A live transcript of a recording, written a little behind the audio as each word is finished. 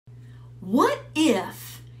What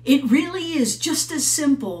if it really is just as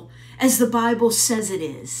simple as the Bible says it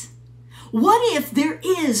is? What if there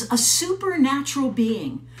is a supernatural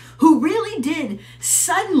being who really did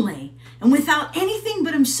suddenly and without anything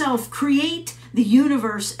but himself create the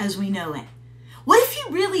universe as we know it? What if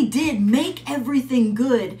he really did make everything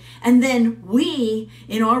good and then we,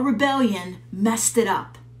 in our rebellion, messed it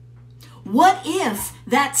up? What if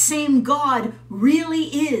that same God really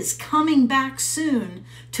is coming back soon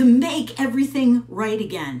to make everything right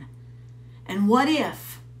again? And what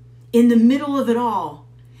if, in the middle of it all,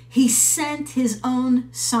 he sent his own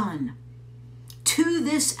son to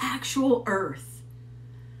this actual earth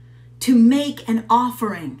to make an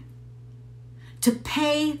offering, to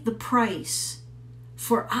pay the price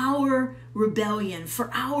for our rebellion, for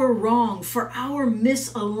our wrong, for our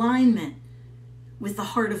misalignment with the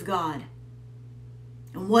heart of God?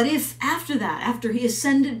 And what if after that, after he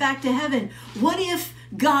ascended back to heaven, what if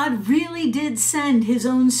God really did send his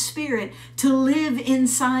own Spirit to live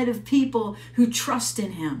inside of people who trust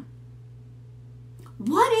in him?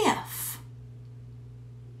 What if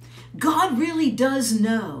God really does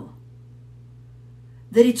know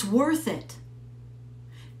that it's worth it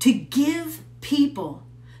to give people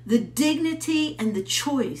the dignity and the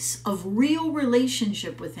choice of real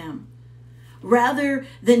relationship with him, rather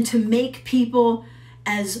than to make people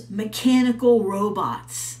as mechanical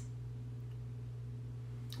robots?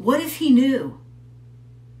 What if he knew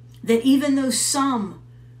that even though some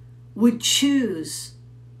would choose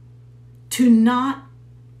to not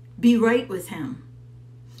be right with him,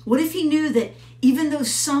 what if he knew that even though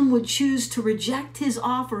some would choose to reject his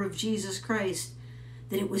offer of Jesus Christ,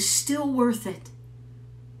 that it was still worth it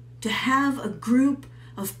to have a group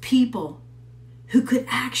of people who could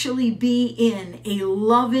actually be in a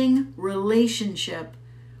loving relationship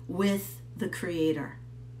with the Creator?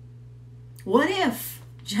 What if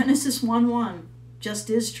Genesis 1:1 just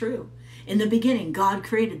is true? In the beginning, God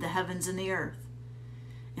created the heavens and the earth.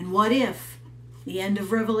 And what if the end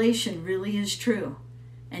of Revelation really is true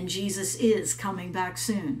and Jesus is coming back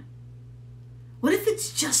soon? What if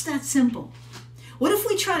it's just that simple? What if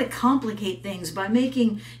we try to complicate things by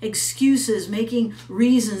making excuses, making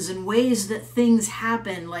reasons and ways that things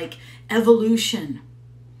happen, like evolution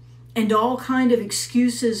and all kind of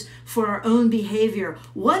excuses for our own behavior?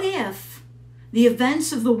 What if the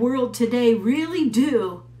events of the world today really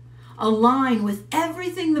do align with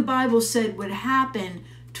everything the Bible said would happen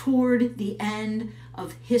toward the end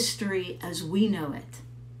of history as we know it?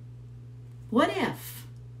 What if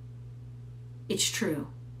it's true?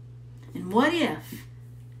 And what if,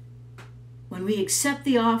 when we accept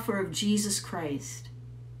the offer of Jesus Christ,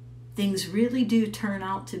 things really do turn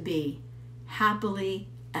out to be happily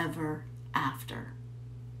ever after?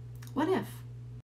 What if?